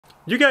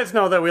You guys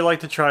know that we like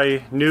to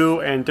try new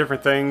and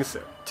different things.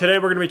 Today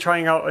we're going to be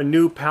trying out a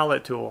new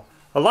pallet tool.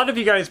 A lot of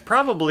you guys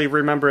probably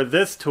remember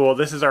this tool.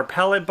 This is our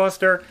pallet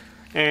buster,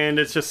 and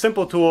it's just a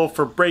simple tool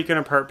for breaking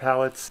apart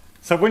pallets.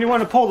 So when you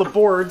want to pull the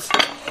boards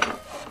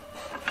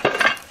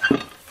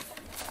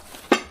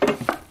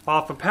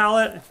off a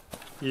pallet,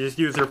 you just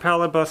use your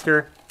pallet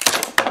buster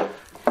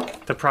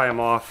to pry them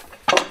off.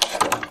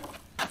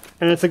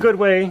 And it's a good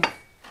way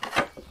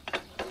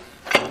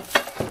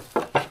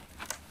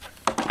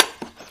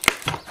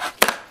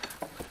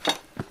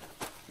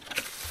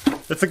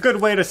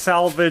to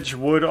salvage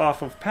wood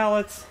off of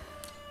pallets,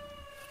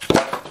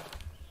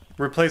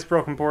 replace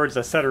broken boards,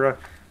 etc.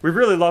 We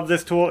really love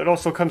this tool. It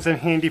also comes in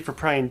handy for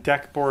prying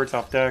deck boards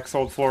off decks,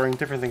 old flooring,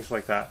 different things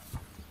like that.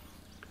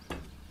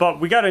 But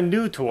we got a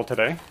new tool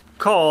today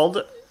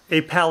called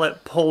a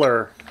pallet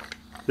puller.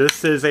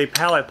 This is a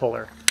pallet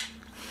puller.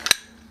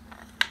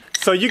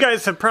 So you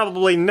guys have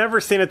probably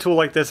never seen a tool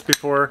like this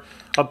before.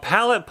 A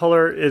pallet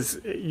puller is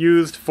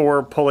used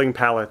for pulling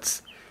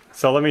pallets.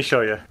 So let me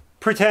show you.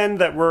 Pretend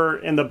that we're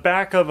in the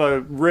back of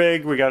a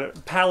rig. We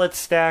got pallets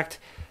stacked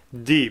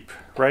deep,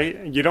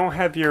 right? You don't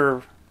have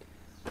your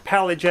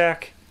pallet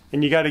jack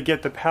and you got to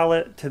get the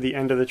pallet to the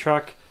end of the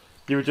truck.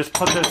 You would just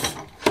put this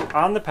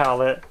on the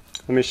pallet.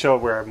 Let me show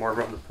where I have more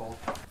room to pull.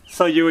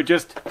 So you would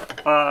just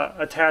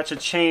attach a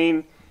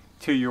chain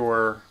to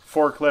your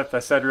forklift,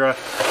 etc.,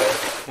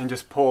 and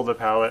just pull the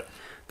pallet.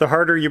 The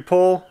harder you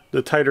pull,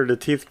 the tighter the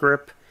teeth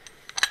grip.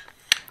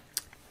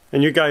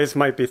 And you guys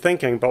might be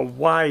thinking, but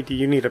why do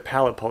you need a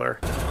pallet puller?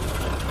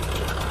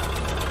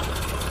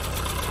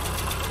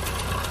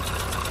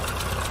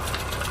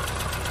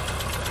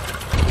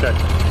 Okay.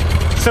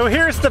 So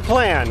here's the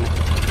plan.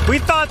 We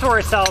thought to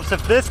ourselves,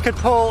 if this could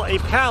pull a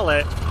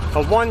pallet,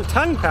 a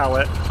 1-ton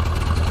pallet,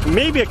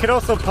 maybe it could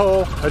also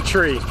pull a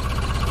tree.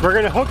 We're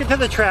gonna hook it to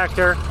the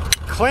tractor,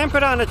 clamp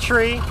it on a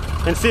tree,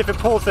 and see if it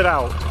pulls it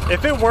out.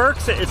 If it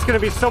works, it's gonna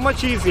be so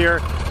much easier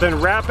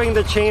than wrapping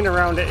the chain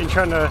around it and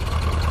trying to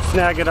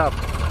snag it up.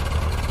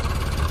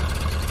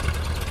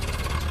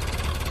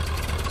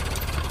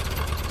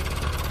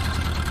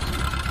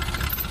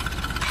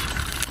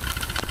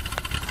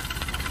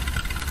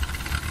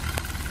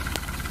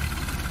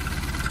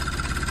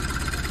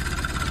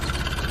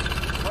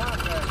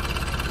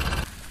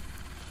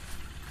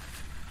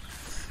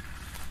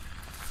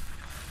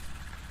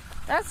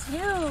 That's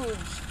huge.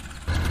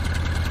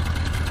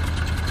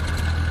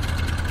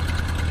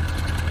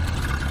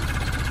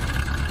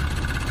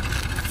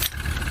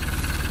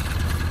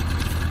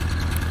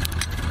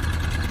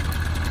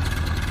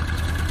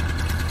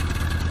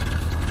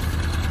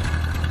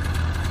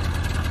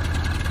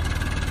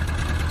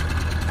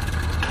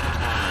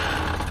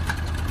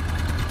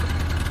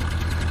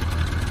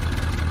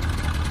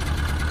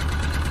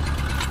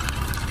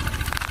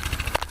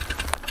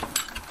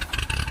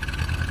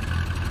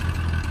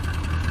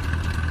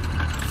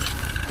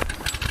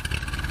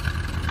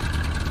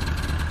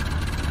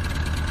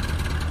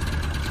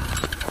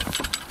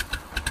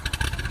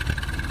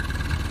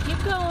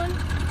 Going.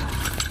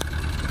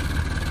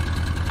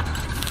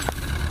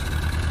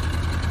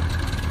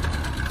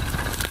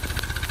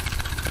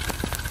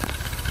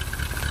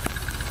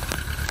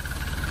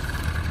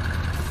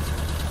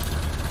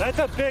 That's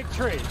a big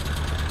tree.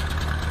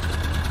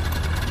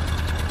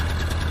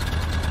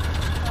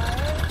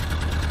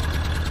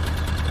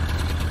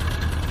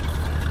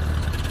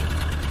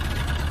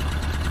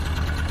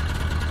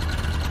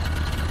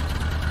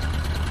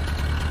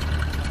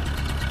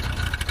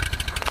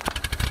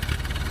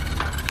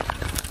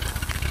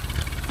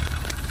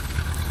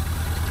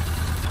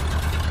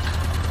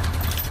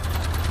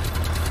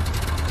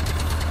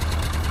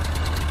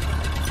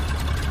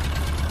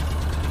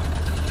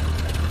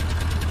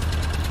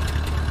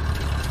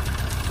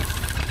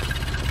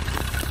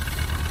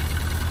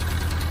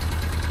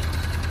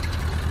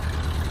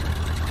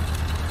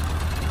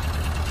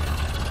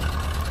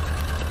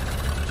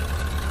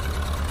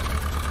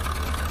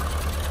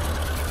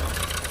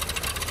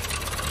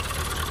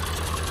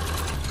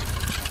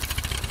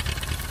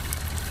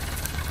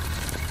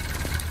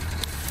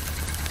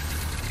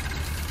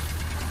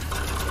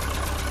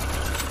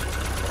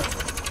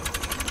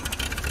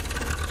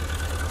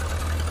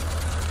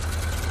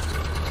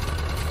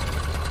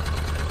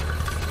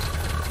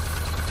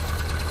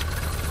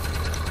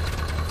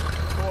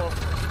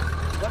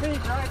 Let me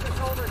drag this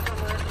over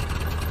somewhere.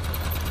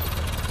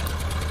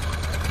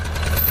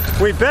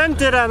 We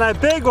bent it on that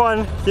big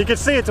one. You can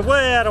see it's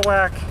way out of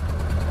whack.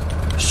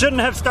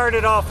 Shouldn't have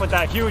started off with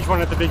that huge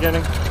one at the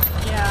beginning.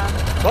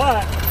 Yeah.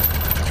 But,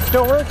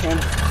 still working.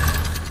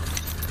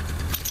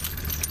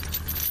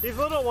 These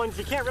little ones,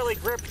 you can't really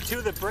grip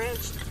to the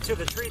branch, to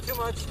the tree too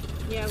much.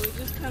 Yeah, we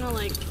just kind of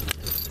like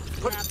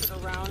wrap it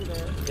around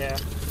it. Yeah,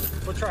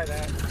 we'll try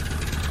that.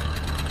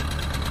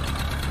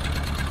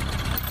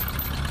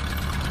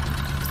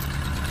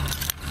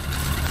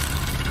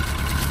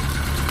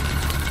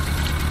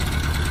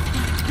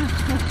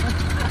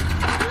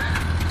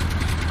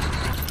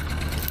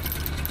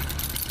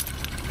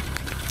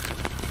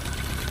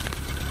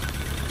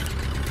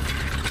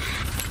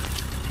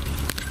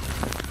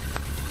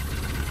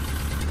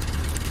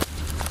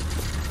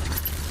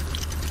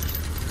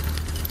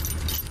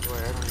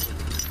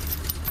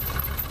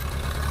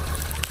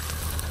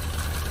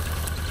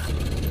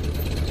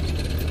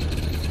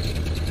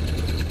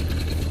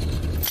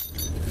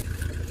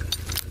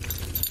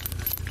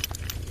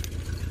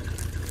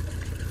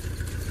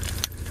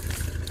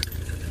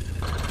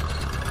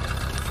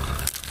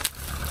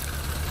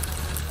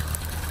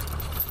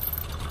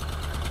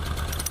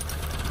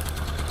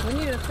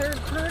 third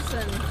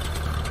person.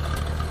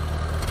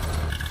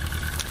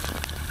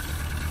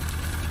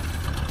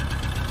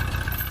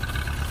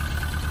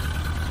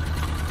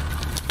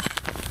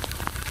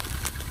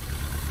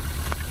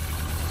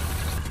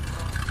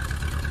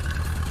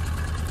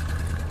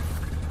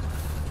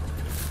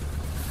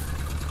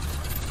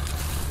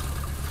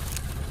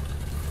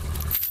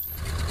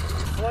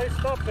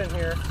 Sliced up in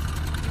here.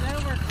 Get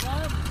over,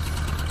 club.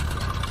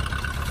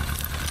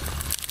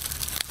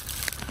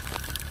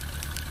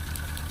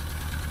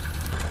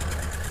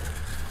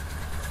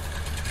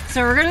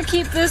 So we're gonna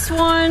keep this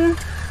one,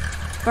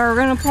 but we're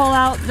gonna pull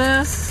out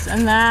this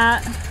and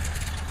that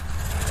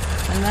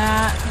and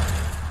that.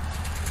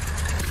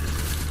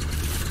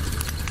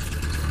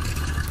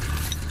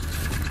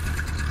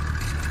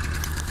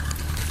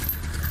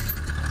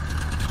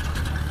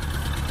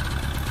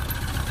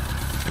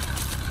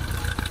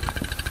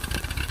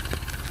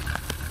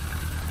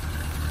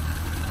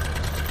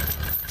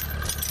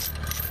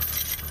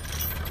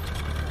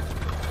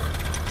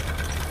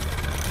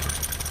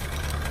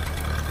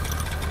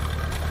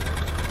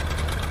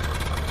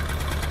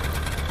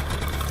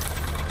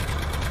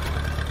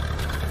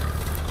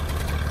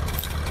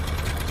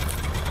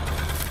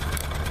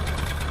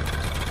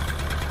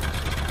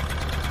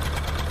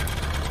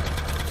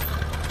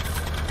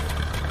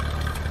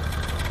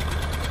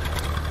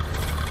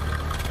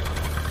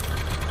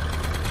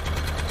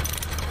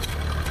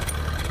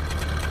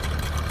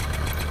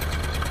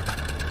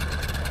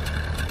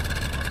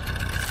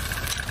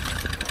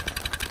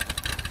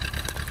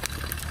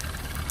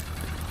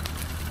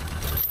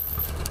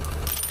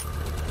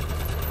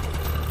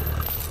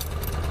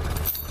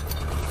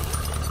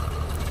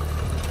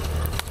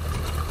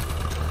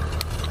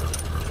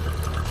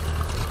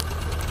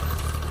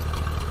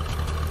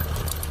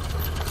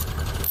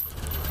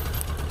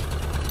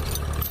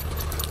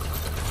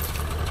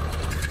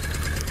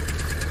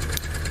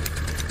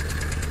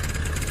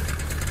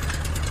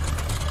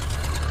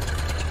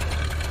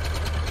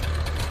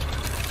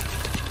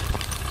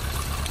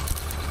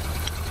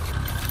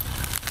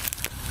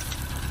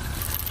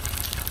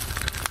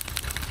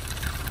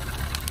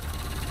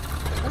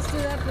 Let's do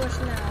that bush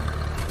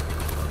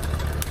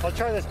now. I'll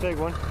try this big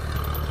one.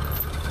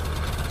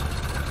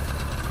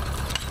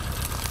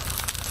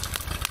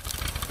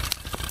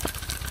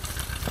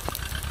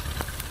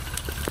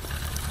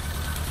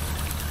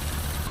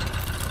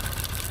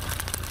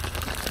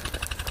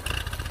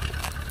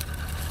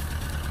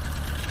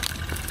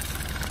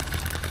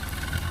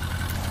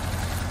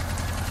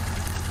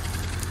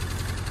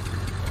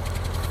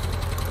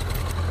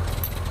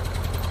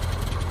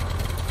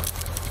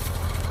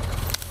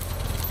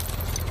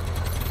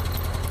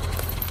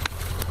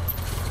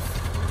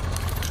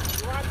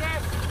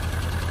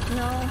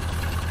 No.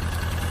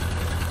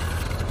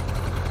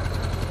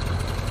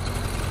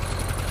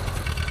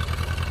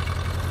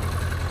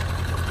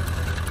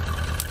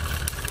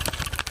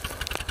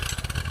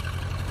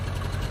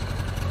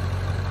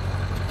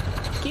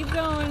 Keep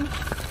going.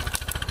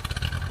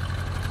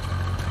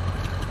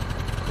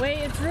 Wait,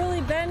 it's really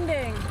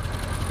bending.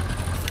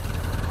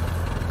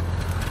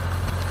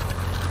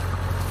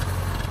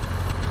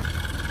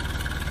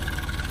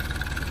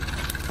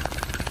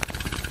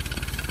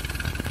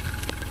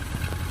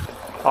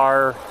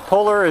 Our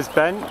puller is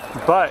bent,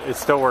 but it's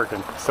still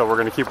working, so we're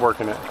gonna keep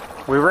working it.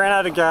 We ran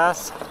out of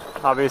gas,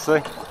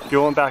 obviously,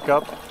 fueling back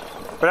up,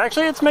 but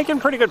actually it's making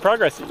pretty good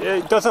progress.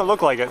 It doesn't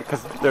look like it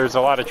because there's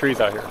a lot of trees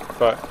out here,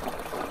 but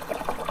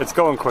it's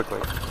going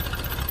quickly.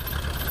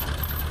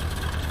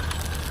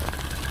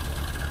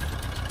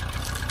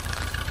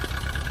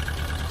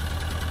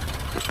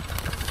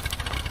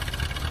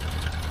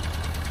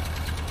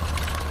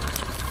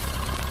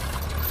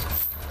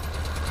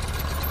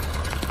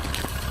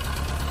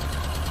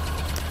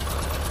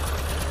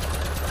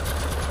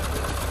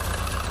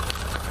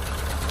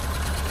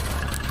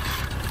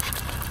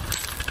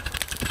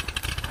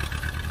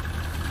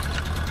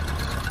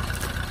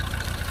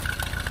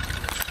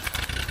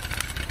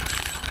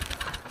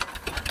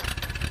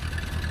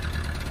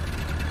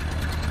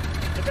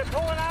 Is it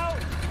pulling out?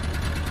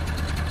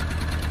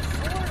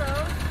 Sort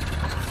of.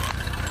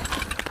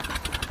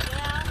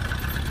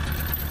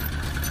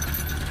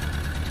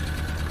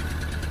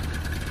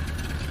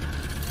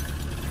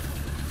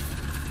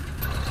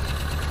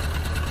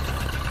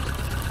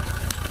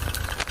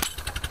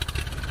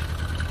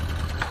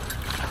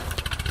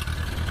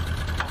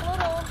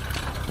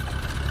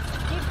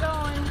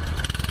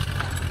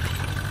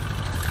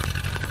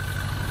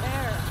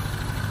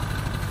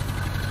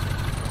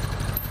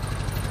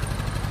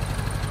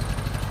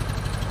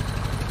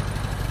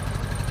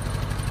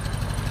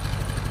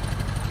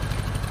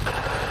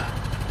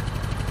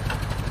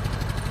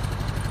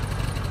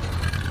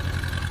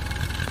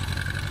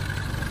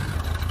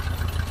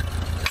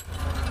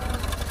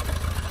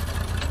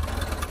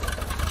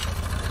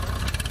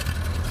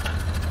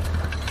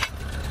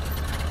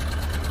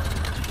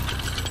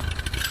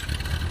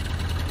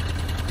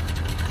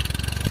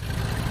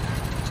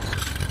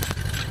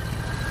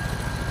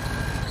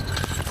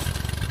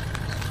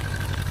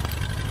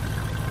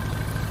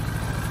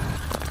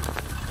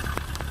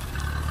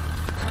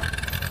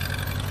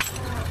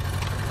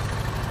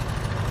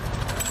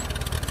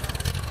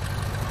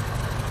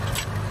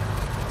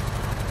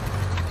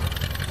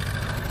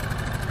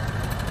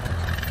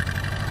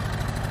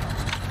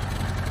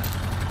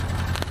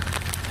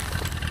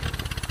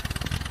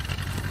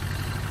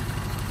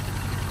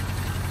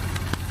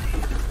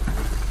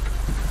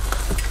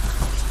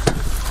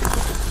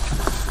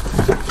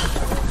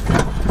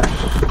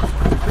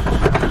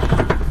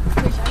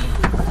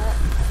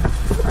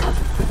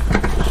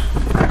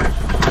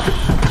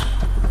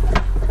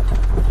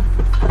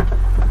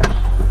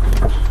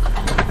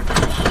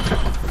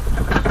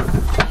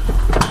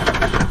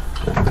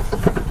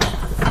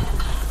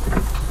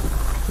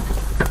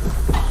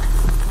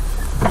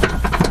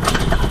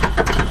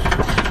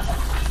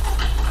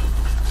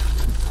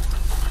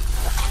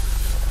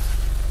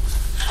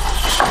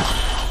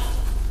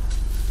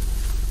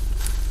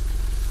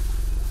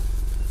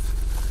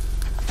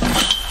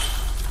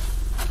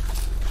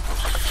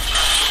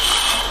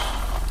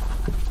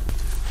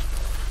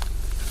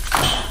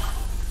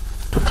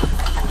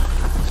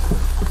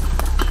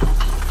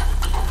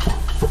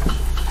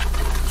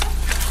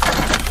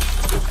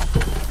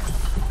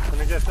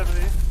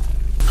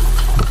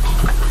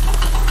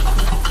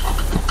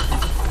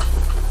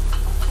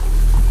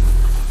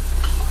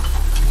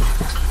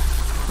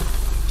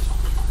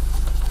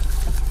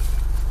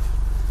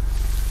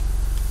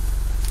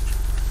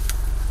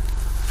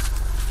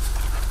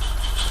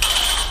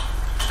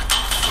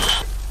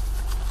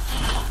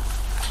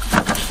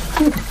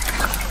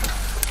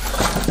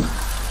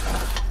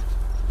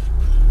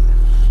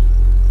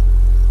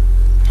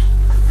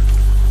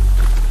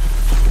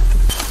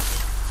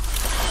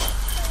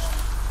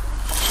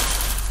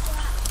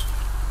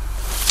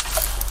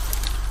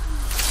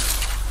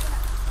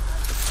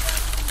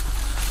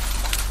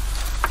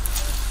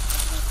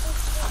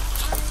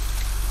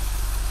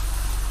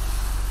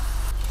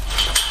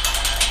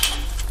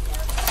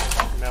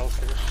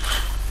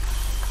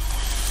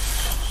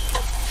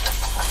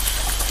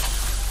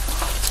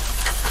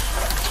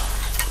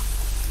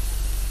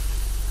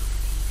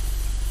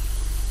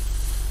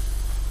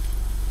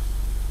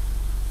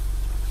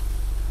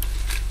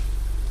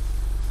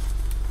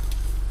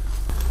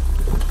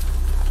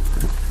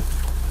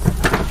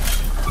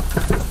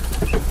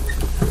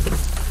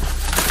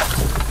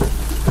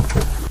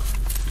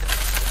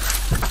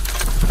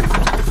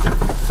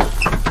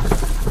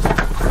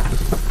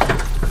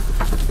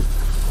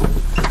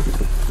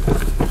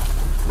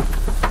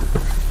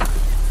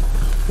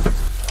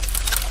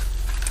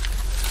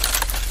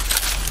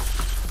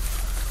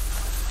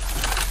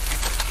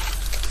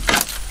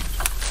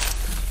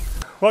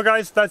 Well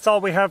guys, that's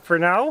all we have for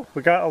now.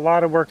 We got a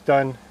lot of work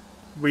done.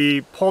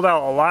 We pulled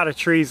out a lot of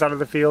trees out of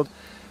the field,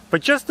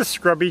 but just the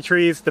scrubby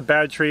trees, the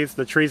bad trees,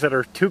 the trees that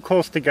are too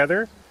close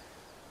together,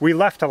 we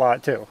left a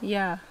lot too.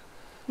 Yeah.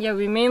 Yeah,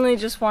 we mainly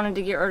just wanted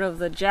to get rid of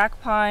the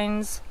jack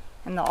pines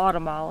and the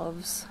autumn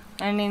olives.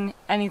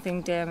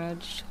 Anything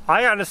damaged.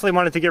 I honestly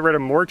wanted to get rid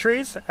of more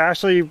trees.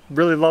 Ashley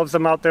really loves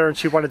them out there and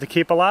she wanted to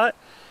keep a lot.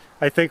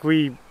 I think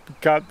we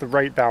got the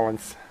right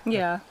balance.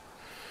 Yeah.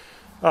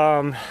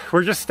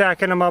 We're just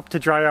stacking them up to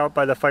dry out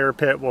by the fire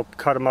pit. We'll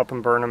cut them up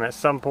and burn them at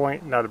some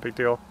point. Not a big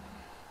deal.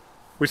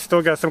 We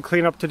still got some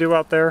cleanup to do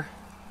out there.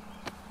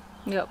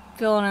 Yep,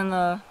 filling in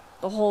the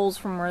holes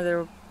from where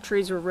the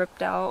trees were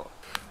ripped out.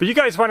 But you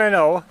guys want to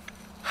know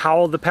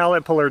how the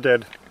pallet puller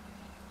did.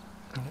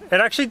 It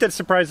actually did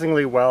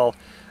surprisingly well.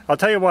 I'll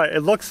tell you what,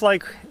 it looks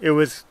like it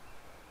was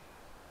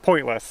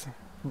pointless,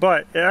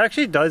 but it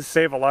actually does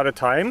save a lot of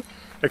time,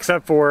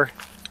 except for,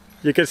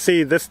 you can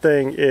see this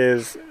thing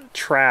is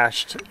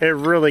trashed. It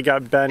really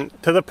got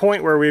bent to the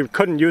point where we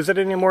couldn't use it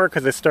anymore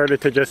because it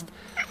started to just...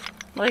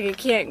 like it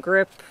can't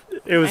grip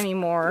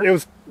anymore.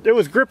 It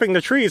was gripping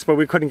the trees, but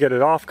we couldn't get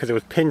it off because it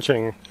was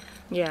pinching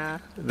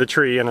the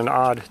tree in an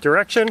odd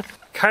direction.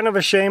 Kind of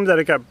a shame that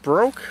it got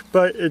broke,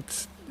 but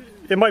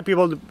I might be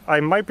able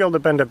to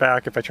bend it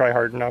back if I try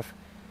hard enough.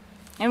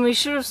 And we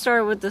should have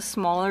started with the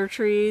smaller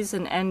trees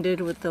and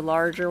ended with the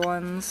larger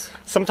ones.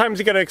 Sometimes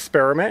you gotta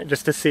experiment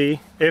just to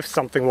see if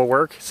something will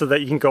work so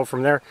that you can go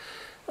from there.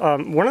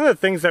 One of the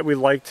things that we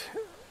liked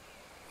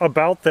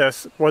about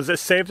this was it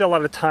saved a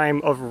lot of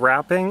time of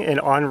wrapping and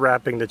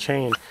unwrapping the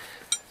chain.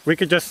 We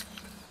could just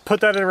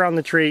put that around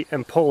the tree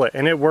and pull it,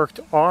 and it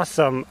worked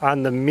awesome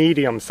on the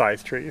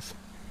medium-sized trees.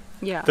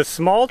 Yeah. The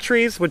small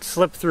trees would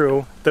slip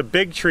through, the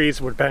big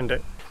trees would bend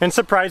it. And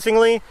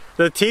surprisingly,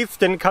 the teeth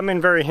didn't come in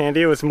very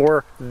handy. It was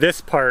more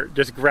this part,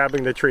 just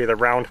grabbing the tree, the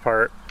round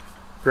part,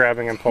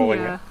 grabbing and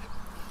pulling it.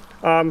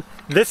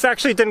 This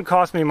actually didn't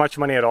cost me much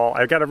money at all.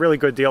 I got a really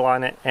good deal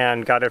on it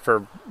and got it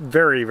for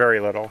very, very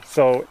little.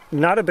 So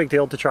not a big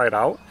deal to try it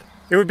out.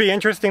 It would be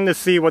interesting to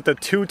see what the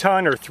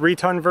 2-ton or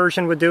 3-ton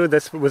version would do.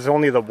 This was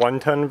only the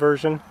 1-ton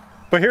version.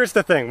 But here's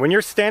the thing, when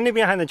you're standing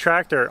behind the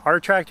tractor, our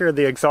tractor,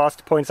 the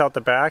exhaust points out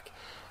the back,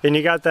 and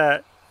you got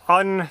that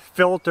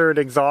unfiltered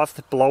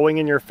exhaust blowing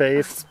in your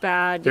face. It's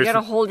bad. You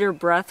gotta hold your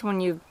breath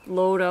when you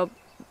load up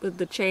with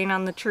the chain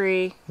on the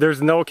tree.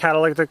 There's no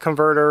catalytic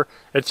converter.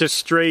 It's just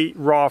straight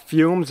raw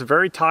fumes,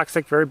 very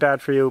toxic, very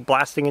bad for you,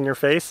 blasting in your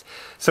face.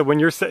 So when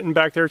you're sitting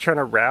back there trying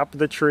to wrap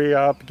the tree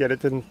up, get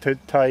it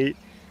tight,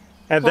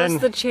 and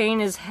plus the chain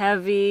is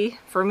heavy,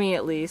 for me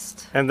at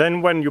least. And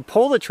then when you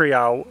pull the tree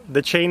out,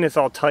 the chain is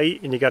all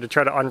tight and you got to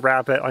try to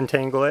unwrap it,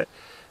 untangle it.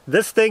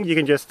 This thing, you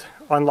can just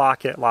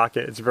unlock it, lock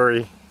it.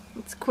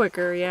 It's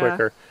quicker, yeah.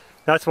 Quicker.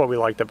 That's what we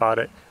liked about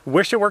it.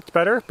 Wish it worked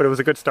better, but it was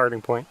a good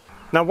starting point.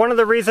 Now, one of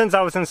the reasons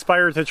I was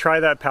inspired to try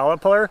that pallet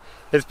puller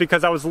is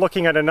because I was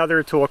looking at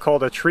another tool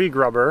called a tree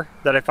grubber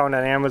that I found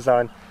on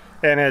Amazon,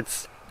 and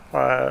it's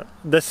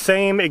the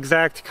same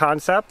exact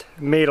concept,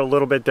 made a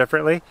little bit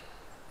differently,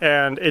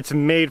 and it's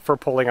made for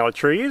pulling out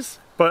trees.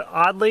 But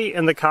oddly,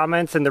 in the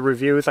comments and the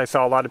reviews, I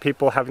saw a lot of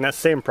people having that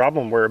same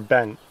problem where it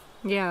bent.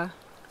 Yeah.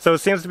 So it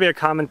seems to be a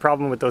common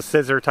problem with those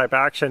scissor type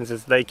actions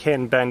is they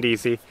can bend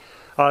easy.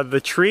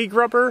 The tree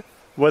grubber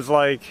was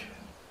like,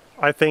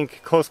 I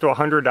think, close to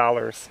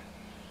 $100.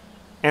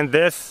 And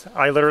this,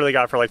 I literally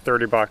got for like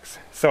 30 bucks.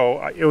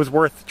 So it was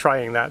worth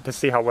trying that to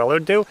see how well it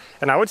would do.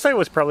 And I would say it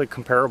was probably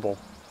comparable.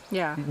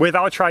 Yeah.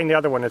 Without trying the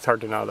other one, it's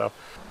hard to know though.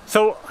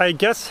 So I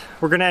guess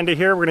we're gonna end it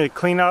here. We're gonna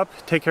clean up,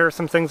 take care of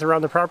some things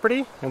around the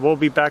property, and we'll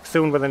be back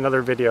soon with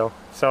another video.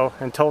 So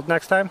until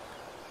next time,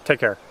 take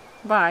care.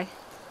 Bye.